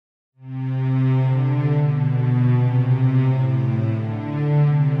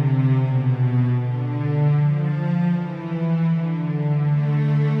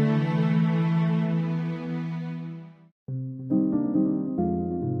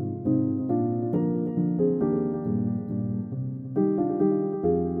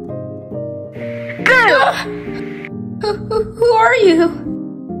Who are you?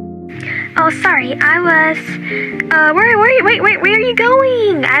 Oh, sorry, I was... where are you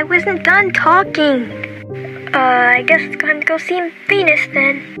going? I wasn't done talking. I guess I'm going to go see Venus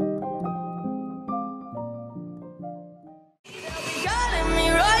then.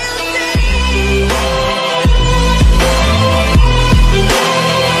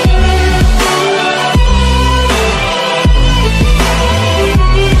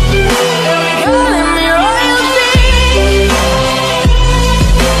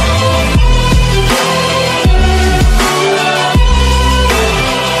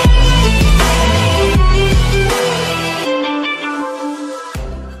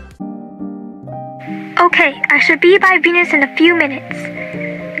 Okay, I should be by Venus in a few minutes.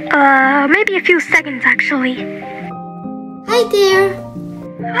 Maybe a few seconds actually. Hi there.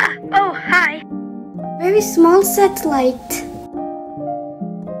 Oh, hi. Very small satellite.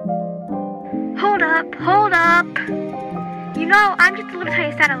 Hold up. You know, I'm just a little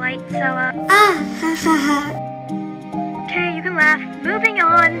tiny satellite, so, Ha ha. Okay, you can laugh. Moving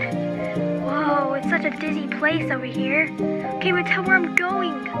on. Whoa, it's such a dizzy place over here. Can't even tell where I'm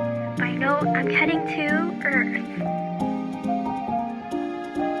going. But I know I'm heading to Earth.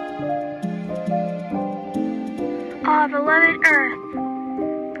 Our beloved Earth.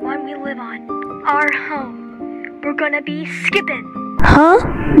 The one we live on. Our home. We're gonna be skipping. Huh?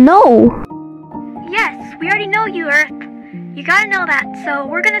 No. Yes, we already know you, Earth. You gotta know that, so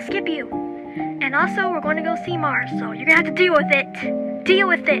we're gonna skip you. And also, we're gonna go see Mars, so you're gonna have to deal with it. Deal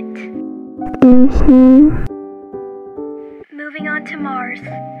with it. Moving on to Mars.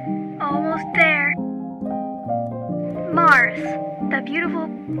 Almost there. Mars, the beautiful,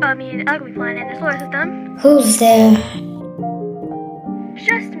 ugly planet in the solar system. Who's there?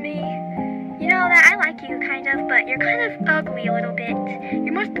 Just me. You know that I like you, kind of, but you're kind of ugly a little bit.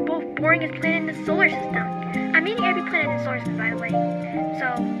 You're most the most boringest planet in the solar system. I'm meaning every planet in the solar system, by the way.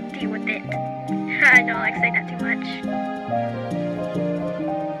 So, deal with it. I know I like saying that too much.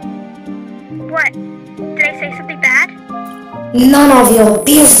 What? Did I say something bad? None of your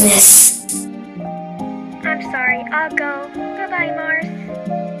business. I'm sorry, I'll go. Bye-bye, Mars.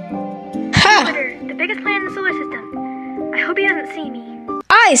 Ha! Jupiter, the biggest planet in the solar system. I hope he doesn't see me.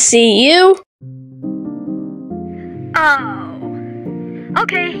 I see you! Oh.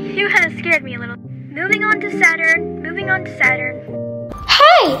 Okay, you kind of scared me a little. Moving on to Saturn.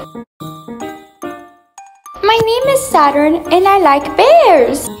 Hi! My name is Saturn and I like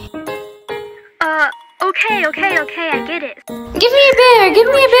bears. Okay, I get it. Give me a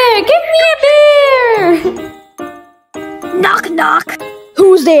bear! Knock, knock.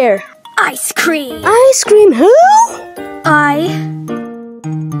 Who's there? Ice cream. Ice cream who?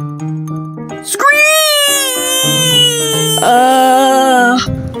 Scream!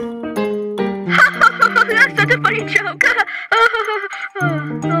 That's such a funny joke.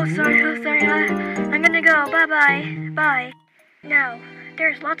 Sorry. I'm gonna go. Bye-bye. Bye. Now,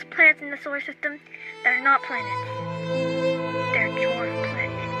 there's lots of planets in the solar system that are not planets. They're dwarf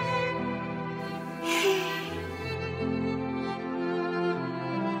planets.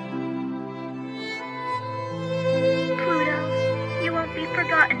 Pluto, you won't be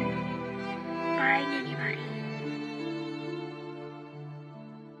forgotten by anybody.